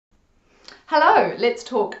Hello, let's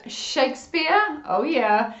talk Shakespeare, oh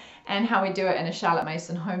yeah, and how we do it in a Charlotte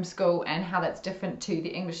Mason homeschool and how that's different to the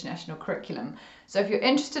English National Curriculum. So if you're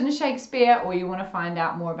interested in Shakespeare or you want to find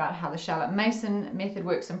out more about how the Charlotte Mason method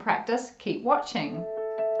works in practice, keep watching.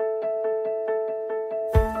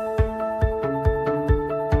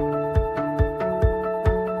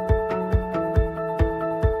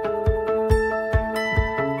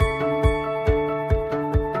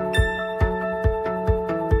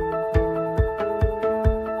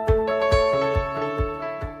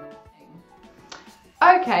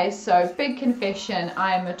 Okay, so big confession,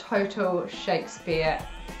 I am a total Shakespeare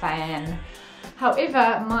fan.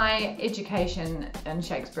 However, my education in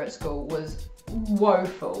Shakespeare at school was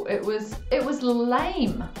woeful. It was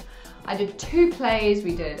lame. I did 2 plays,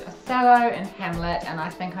 we did Othello and Hamlet, and I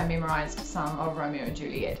think I memorized some of Romeo and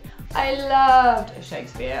Juliet. I loved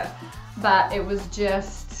Shakespeare, but it was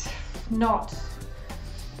just not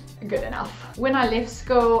good enough. When I left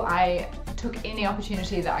school, I took any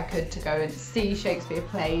opportunity that I could to go and see Shakespeare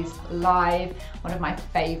plays live. One of my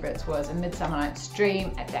favourites was A Midsummer Night's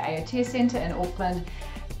Dream at the AOT Centre in Auckland,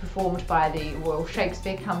 performed by the Royal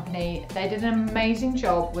Shakespeare Company. They did an amazing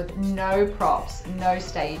job with no props, no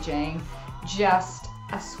staging, just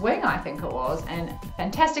a swing I think it was, and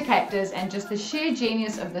fantastic actors and just the sheer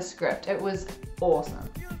genius of the script. It was awesome.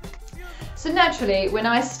 So naturally, when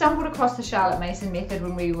I stumbled across the Charlotte Mason method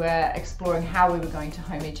when we were exploring how we were going to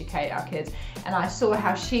home educate our kids, and I saw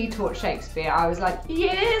how she taught Shakespeare, I was like,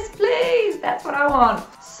 yes, please, that's what I want.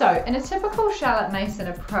 So in a typical Charlotte Mason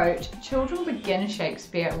approach, children begin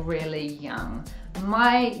Shakespeare really young.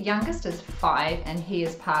 My youngest is 5 and he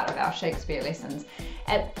is part of our Shakespeare lessons.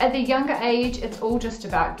 At the younger age, it's all just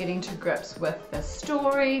about getting to grips with the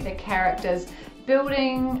story, the characters,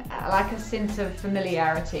 building like a sense of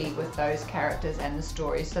familiarity with those characters and the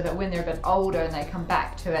story, so that when they're a bit older and they come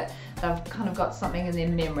back to it, they've kind of got something in their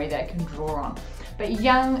memory they can draw on. But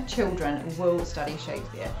young children will study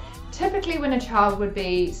Shakespeare. Typically when a child would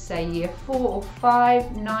be, say, year 4 or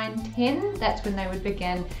 5, 9, 10, that's when they would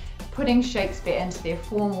begin putting Shakespeare into their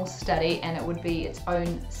formal study, and it would be its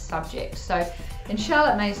own subject. So in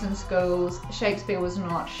Charlotte Mason schools, Shakespeare was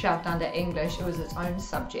not shoved under English, it was its own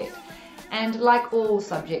subject. And like all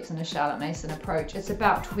subjects in the Charlotte Mason approach, it's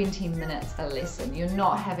about 20 minutes a lesson. You're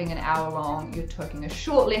not having an hour long, you're taking a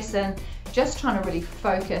short lesson, just trying to really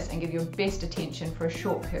focus and give your best attention for a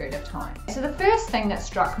short period of time. So the first thing that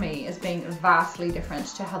struck me as being vastly different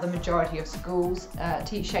to how the majority of schools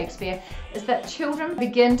teach Shakespeare is that children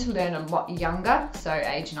begin to learn a lot younger, so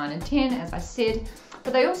age 9 and 10, as I said,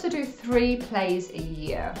 but they also do 3 plays a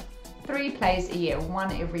year. 3 plays a year,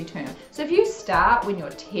 1 every term. So if you start when you're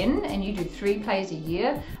 10 and you do 3 plays a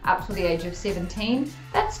year up to the age of 17,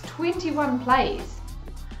 that's 21 plays.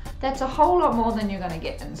 That's a whole lot more than you're going to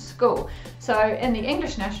get in school. So in the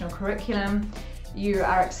English National Curriculum, you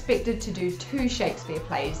are expected to do 2 Shakespeare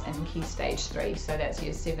plays in Key Stage 3, so that's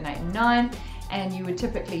years 7, 8 and 9, and you would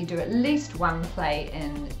typically do at least 1 play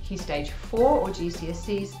in Key Stage 4 or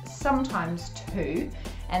GCSEs, sometimes 2,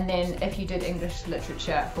 and then if you did English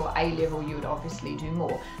literature for A level, you would obviously do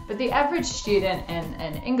more. But the average student in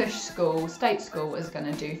an English school, state school, is going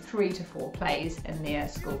to do 3 to 4 plays in their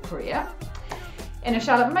school career. In a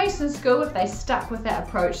Charlotte Mason school, if they stuck with that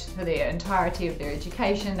approach for the entirety of their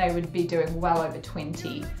education, they would be doing well over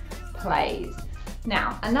 20 plays.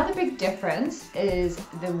 Now, another big difference is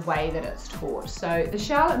the way that it's taught. So the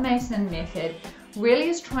Charlotte Mason method really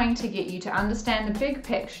is trying to get you to understand the big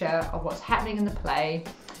picture of what's happening in the play,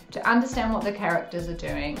 to understand what the characters are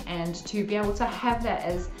doing, and to be able to have that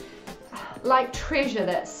as like treasure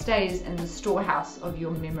that stays in the storehouse of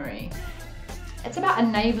your memory. It's about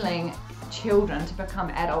enabling children to become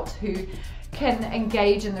adults who can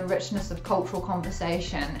engage in the richness of cultural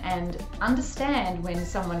conversation and understand when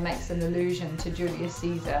someone makes an allusion to Julius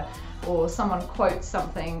Caesar or someone quotes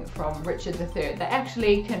something from Richard III. They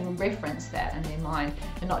actually can reference that in their mind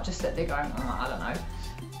and not just sit there going, oh, I don't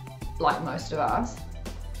know, like most of us.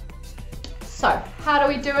 So how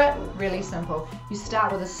do we do it? Really simple. You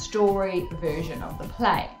start with a story version of the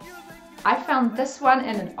play. I found this one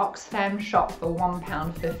in an Oxfam shop for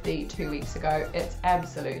 £1.50 2 weeks ago. It's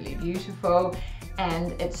absolutely beautiful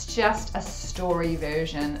and it's just a story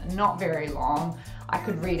version, not very long. I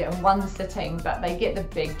could read it in one sitting, but they get the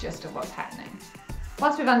big gist of what's happening.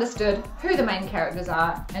 Once we've understood who the main characters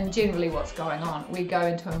are and generally what's going on, we go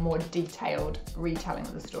into a more detailed retelling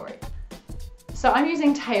of the story. So I'm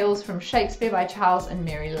using Tales from Shakespeare by Charles and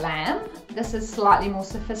Mary Lamb. This is slightly more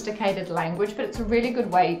sophisticated language, but it's a really good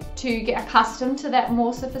way to get accustomed to that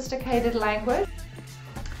more sophisticated language.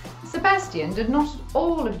 Sebastian did not at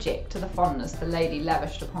all object to the fondness the lady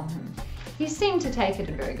lavished upon him. He seemed to take it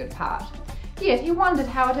in very good part. Yet he wondered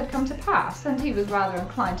how it had come to pass, and he was rather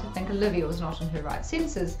inclined to think Olivia was not in her right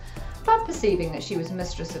senses, but perceiving that she was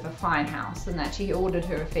mistress of a fine house, and that she ordered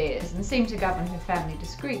her affairs, and seemed to govern her family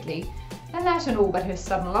discreetly, and that in all but her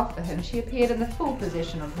sudden love for him she appeared in the full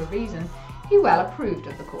possession of her reason, he well approved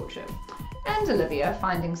of the courtship. And Olivia,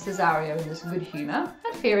 finding Cesario in this good humour,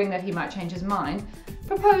 and fearing that he might change his mind,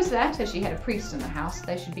 proposed that, as she had a priest in the house,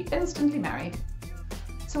 they should be instantly married.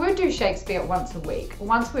 So we'll do Shakespeare once a week.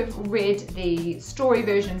 Once we've read the story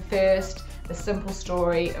version first, the simple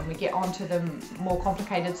story, and we get onto the more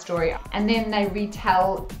complicated story, and then they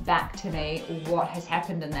retell back to me what has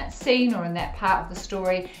happened in that scene or in that part of the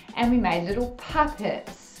story, and we made little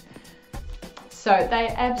puppets. So they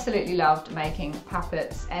absolutely loved making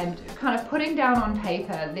puppets and kind of putting down on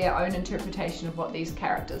paper their own interpretation of what these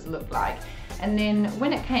characters looked like. And then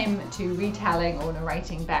when it came to retelling or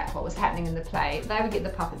narrating back what was happening in the play, they would get the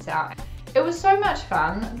puppets out. It was so much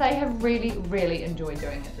fun. They have really enjoyed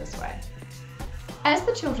doing it this way. As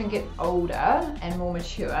the children get older and more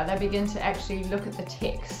mature, they begin to actually look at the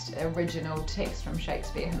text, original text from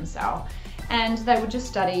Shakespeare himself, and they would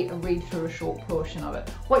just read through a short portion of it.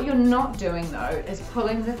 What you're not doing though is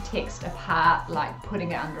pulling the text apart, like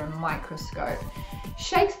putting it under a microscope.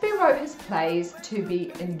 Shakespeare wrote his plays to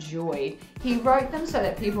be enjoyed. He wrote them so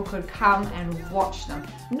that people could come and watch them.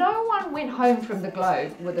 No one went home from the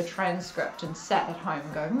Globe with a transcript and sat at home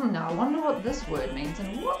and go, now I wonder what this word means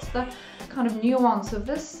and what's the kind of nuance of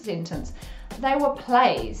this sentence. They were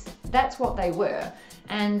plays. That's what they were.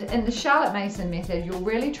 And in the Charlotte Mason method, you're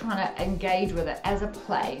really trying to engage with it as a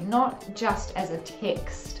play, not just as a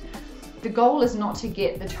text. The goal is not to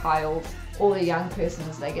get the child or the young person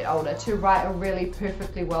as they get older to write a really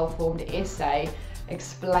perfectly well-formed essay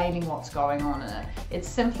explaining what's going on in it. It's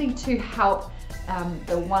simply to help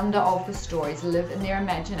the wonder of the stories live in their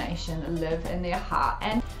imagination, live in their heart.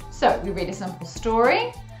 And so we read a simple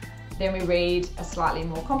story, then we read a slightly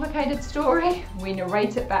more complicated story, we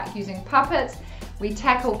narrate it back using puppets, we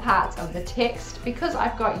tackle parts of the text. Because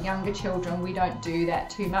I've got younger children, we don't do that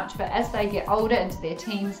too much, but as they get older into their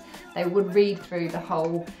teens, they would read through the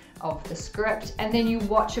whole of the script, and then you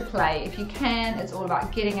watch a play. If you can, it's all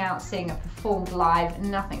about getting out, seeing it performed live,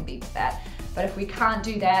 nothing beats that. But if we can't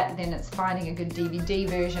do that, then it's finding a good DVD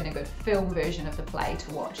version, a good film version of the play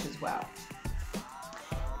to watch as well.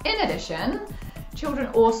 In addition, children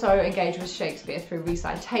also engage with Shakespeare through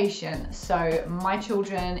recitation. So my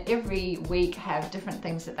children every week have different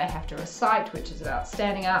things that they have to recite, which is about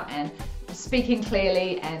standing up and speaking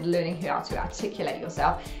clearly and learning how to articulate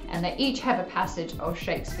yourself. And they each have a passage of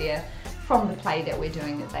Shakespeare from the play that we're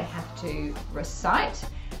doing that they have to recite.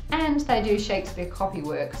 And they do Shakespeare copy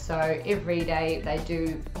work. So every day they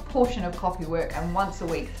do a portion of copy work, and once a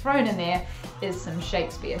week thrown in there is some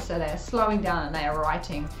Shakespeare. So they are slowing down and they are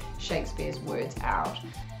writing Shakespeare's words out.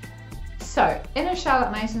 So in a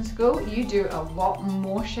Charlotte Mason school, you do a lot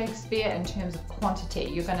more Shakespeare in terms of quantity.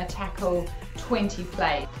 You're going to tackle 20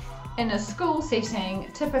 plays. In a school setting,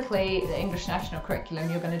 typically the English National Curriculum,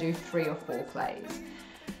 you're going to do 3 or 4 plays.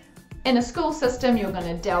 In a school system, you're going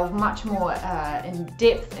to delve much more in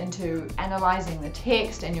depth into analysing the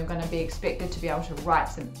text, and you're going to be expected to be able to write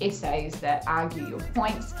some essays that argue your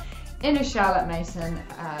points. In a Charlotte Mason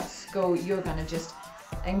school, you're going to just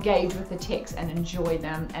engage with the text and enjoy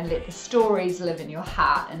them and let the stories live in your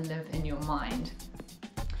heart and live in your mind.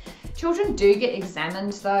 Children do get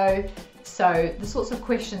examined though, so the sorts of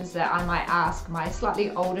questions that I might ask my slightly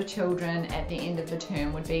older children at the end of the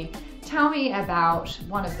term would be, tell me about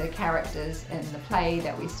one of the characters in the play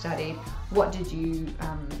that we studied. What did you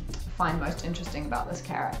find most interesting about this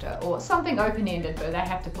character? Or something open-ended, but they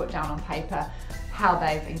have to put down on paper how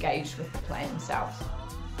they've engaged with the play themselves.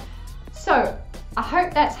 So I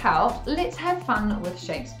hope that's helped. Let's have fun with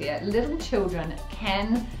Shakespeare. Little children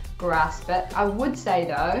can grasp it. I would say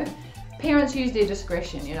though, parents use their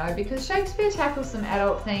discretion, you know, because Shakespeare tackles some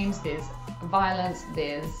adult themes. There's violence,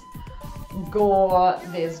 there's gore,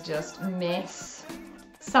 there's just mess.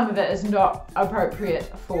 Some of it is not appropriate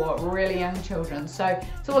for really young children. So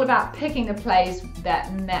it's all about picking the plays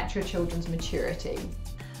that match your children's maturity.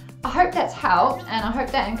 I hope that's helped, and I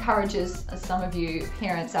hope that encourages some of you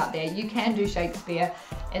parents out there. You can do Shakespeare.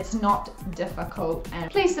 It's not difficult.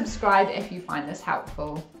 And please subscribe if you find this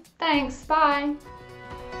helpful. Thanks, bye.